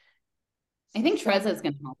 I think Trezza is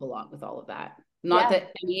going to help a lot with all of that. Not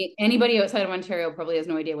that anybody outside of Ontario probably has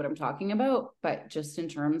no idea what I'm talking about, but just in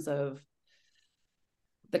terms of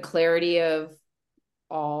the clarity of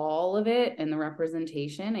all of it and the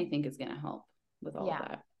representation, I think is going to help with all of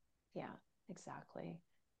that. Yeah, exactly.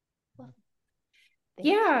 Well,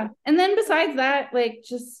 and then besides that, like,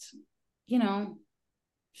 just,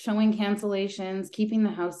 showing cancellations, keeping the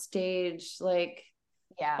house staged, like,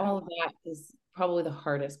 all of that is probably the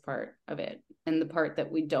hardest part of it, and the part that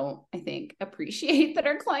we don't, I think, appreciate that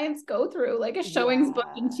our clients go through. Like, a showing's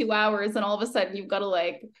booked in 2 hours, and all of a sudden you've got to,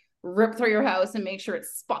 like, rip through your house and make sure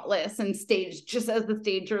it's spotless and staged just as the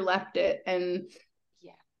stager left it, and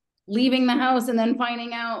leaving the house and then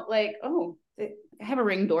finding out, like, oh, I have a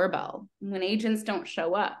Ring doorbell when agents don't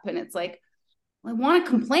show up, and it's like, I want to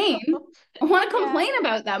complain. I want to complain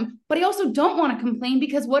about them, but I also don't want to complain,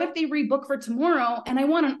 because what if they rebook for tomorrow and I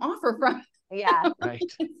want an offer from right.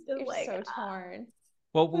 You're like, so torn.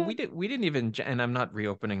 Well, we didn't even, and I'm not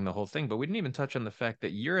reopening the whole thing, but we didn't even touch on the fact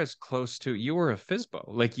that you were a FSBO,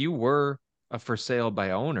 like, you were a for sale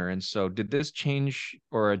by owner. And so did this change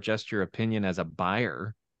or adjust your opinion as a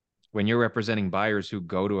buyer when you're representing buyers who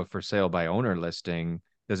go to a for sale by owner listing?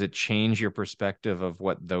 Does it change your perspective of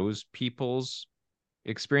what those people's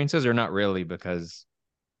experiences, or not really, because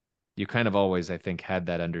you kind of always, I think, had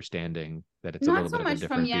that understanding that it's a little bit of a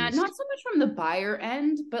different beast? Not so much from the buyer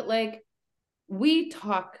end, but, like, we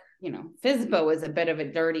talk, FSBO is a bit of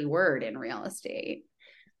a dirty word in real estate.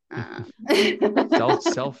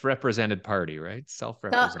 Self-represented party, right?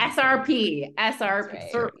 Self-represented SRP.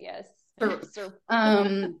 Right. Yes. SERP. SERP.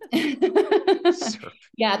 SERP.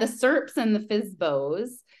 Yeah, the SERPs and the FSBOs.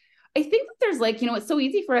 I think that there's like, it's so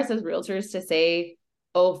easy for us as realtors to say,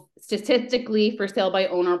 oh, statistically for sale by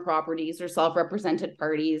owner properties or self-represented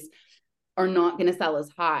parties are not going to sell as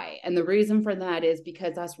high. And the reason for that is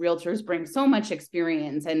because us realtors bring so much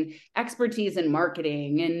experience and expertise in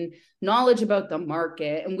marketing and knowledge about the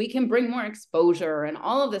market, and we can bring more exposure and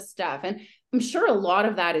all of this stuff. And I'm sure a lot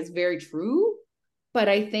of that is very true. But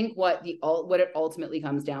I think what it ultimately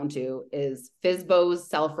comes down to is FSBOs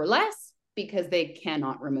sell for less because they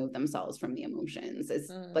cannot remove themselves from the emotions. It's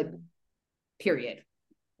like, period.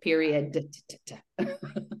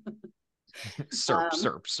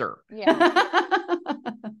 SERP. Yeah.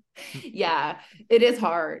 Yeah, it is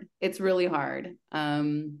hard. It's really hard.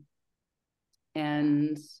 And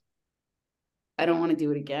I don't want to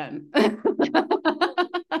do it again. That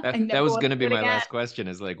was going to be my last question,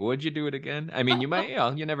 is like, would you do it again? I mean, you might,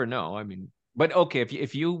 you never know. I mean, but okay,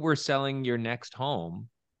 if you were selling your next home,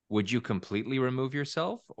 would you completely remove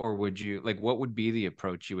yourself, or would you, like, what would be the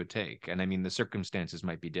approach you would take? And I mean, the circumstances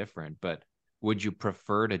might be different, but would you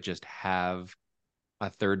prefer to just have a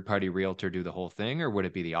third-party realtor do the whole thing, or would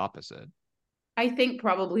it be the opposite? I think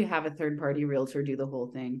probably have a third-party realtor do the whole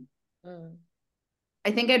thing.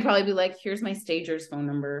 I think I'd probably be like, here's my stager's phone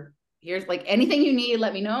number. Here's like anything you need,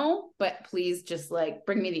 let me know, but please just like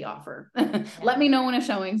bring me the offer. Let me know when a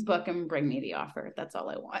showing's booked and bring me the offer. That's all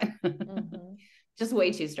I want. Just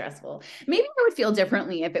way too stressful. Maybe I would feel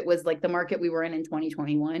differently if it was like the market we were in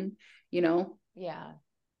 2021, Yeah.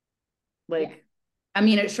 Like, I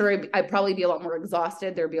mean, I'd probably be a lot more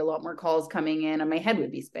exhausted. There'd be a lot more calls coming in and my head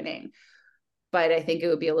would be spinning. But I think it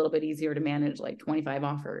would be a little bit easier to manage like 25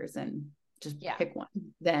 offers and just pick one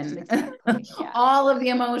than all of the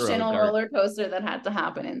emotional roller coaster that had to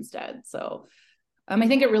happen instead. So I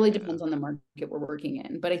think it really depends on the market we're working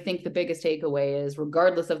in. But I think the biggest takeaway is,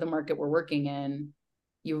 regardless of the market we're working in,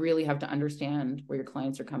 you really have to understand where your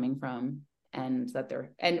clients are coming from, and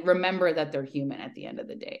remember that they're human at the end of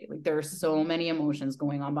the day. Like, there are so many emotions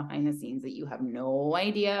going on behind the scenes that you have no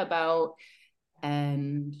idea about.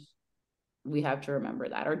 And we have to remember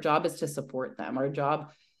that our job is to support them. Our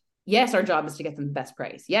job is to get them the best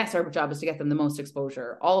price. Yes, our job is to get them the most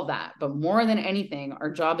exposure, all of that. But more than anything,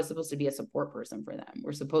 our job is supposed to be a support person for them.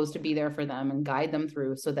 We're supposed to be there for them and guide them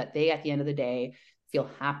through so that they, at the end of the day, feel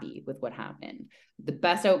happy with what happened. The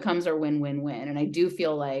best outcomes are win-win-win. And I do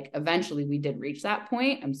feel like eventually we did reach that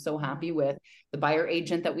point. I'm so happy with the buyer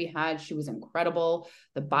agent that we had. She was incredible.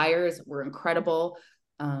 The buyers were incredible.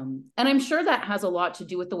 And I'm sure that has a lot to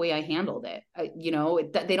do with the way I handled it.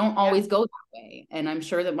 They don't always go that way. And I'm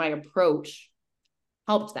sure that my approach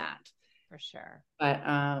helped that. For sure. But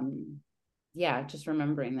just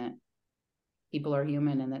remembering that people are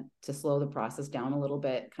human, and that to slow the process down a little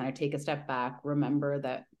bit, kind of take a step back, remember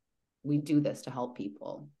that we do this to help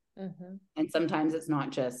people. And sometimes it's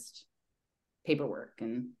not just paperwork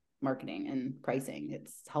and marketing and pricing.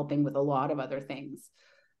 It's helping with a lot of other things.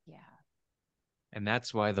 Yeah. And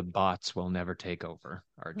that's why the bots will never take over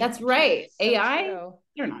our That's jobs. right. So AI, true.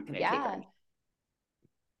 they're not going to take over.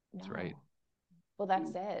 That's right. Well,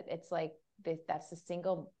 that's it. It's like that's the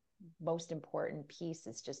single most important piece,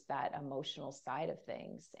 is just that emotional side of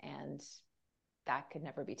things. And that could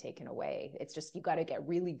never be taken away. It's just, you got to get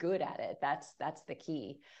really good at it. That's the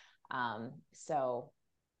key. So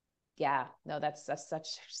yeah, no, that's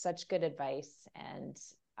such good advice. And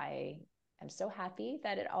I'm so happy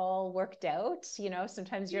that it all worked out.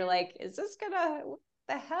 Sometimes you're like, is this what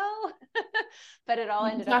the hell? But it all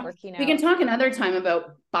ended up working out. We can talk another time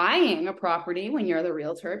about buying a property when you're the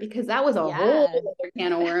realtor, because that was a whole other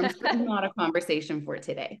can of worms, but not a conversation for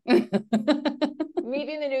today.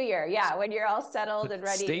 Maybe in the new year. Yeah. When you're all settled and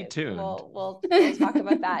ready. Stay tuned. We'll talk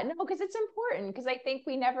about that. No, because it's important, because I think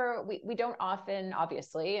we don't often,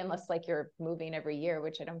 obviously, unless like you're moving every year,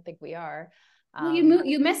 which I don't think we are. Well,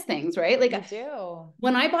 you miss things, right? Like, you do.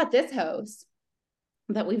 When I bought this house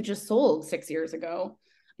that we've just sold 6 years ago,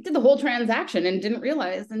 I did the whole transaction and didn't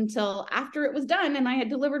realize until after it was done and I had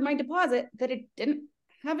delivered my deposit that it didn't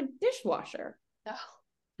have a dishwasher. Oh.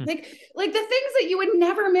 Like the things that you would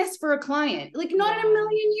never miss for a client, like not in a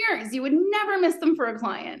million years, you would never miss them for a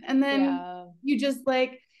client. And then you just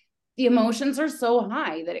like, the emotions are so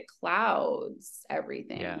high that it clouds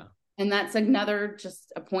everything. Yeah. And that's another,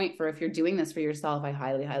 just a point for, if you're doing this for yourself, I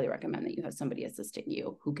highly, highly recommend that you have somebody assisting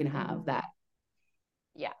you who can have that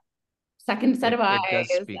second set of eyes. It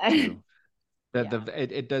does speak to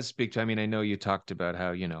it does speak to, I mean, I know you talked about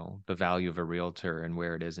how, the value of a realtor and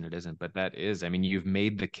where it is and it isn't, but that is, I mean, you've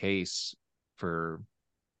made the case for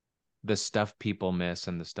the stuff people miss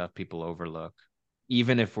and the stuff people overlook.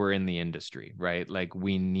 even if we're in the industry, right? Like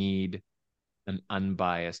we need an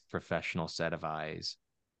unbiased professional set of eyes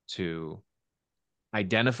to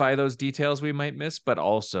identify those details we might miss, but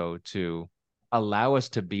also to allow us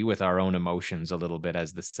to be with our own emotions a little bit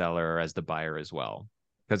as the seller or as the buyer as well.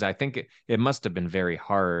 Because I think it must have been very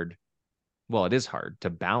hard. Well, it is hard to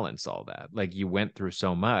balance all that. Like you went through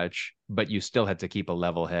so much, but you still had to keep a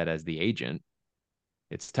level head as the agent.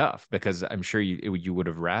 It's tough because I'm sure you would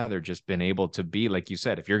have rather just been able to be, like you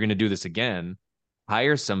said, if you're going to do this again,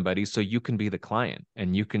 hire somebody so you can be the client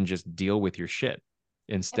and you can just deal with your shit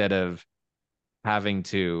instead of having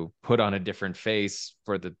to put on a different face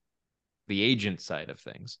for the agent side of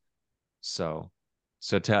things. So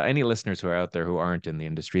to any listeners who are out there who aren't in the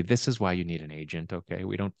industry, this is why you need an agent. Okay.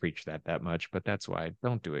 We don't preach that much, but that's why.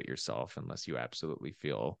 Don't do it yourself unless you absolutely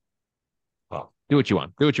feel, well, do what you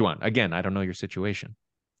want. Do what you want. Again, I don't know your situation.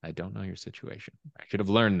 I don't know your situation. I should have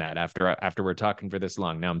learned that after we're talking for this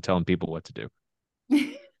long. Now I'm telling people what to do.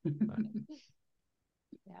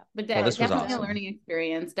 But definitely awesome. A learning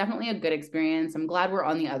experience, definitely a good experience. I'm glad we're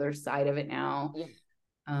on the other side of it now. Yeah.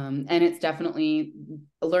 And it's definitely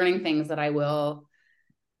learning things that I will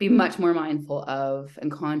be much more mindful of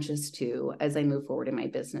and conscious to as I move forward in my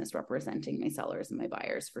business, representing my sellers and my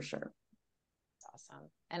buyers for sure. Awesome.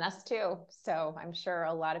 And us too. So I'm sure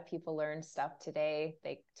a lot of people learned stuff today.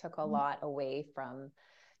 They took a lot away from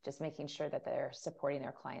just making sure that they're supporting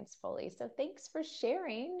their clients fully. So thanks for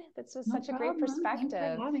sharing. This was such a great perspective.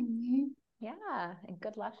 Thanks for having me. Yeah. And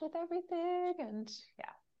good luck with everything. And yeah,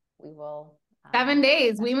 we will. 7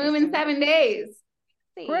 days. We move in 7 days.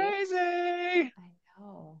 Crazy. I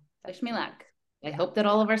know. Wish me luck. I hope that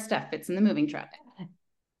all of our stuff fits in the moving truck.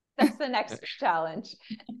 That's the next challenge.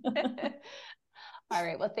 All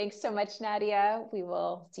right. Well, thanks so much, Nadia. We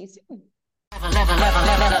will see you soon.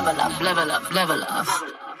 Level up.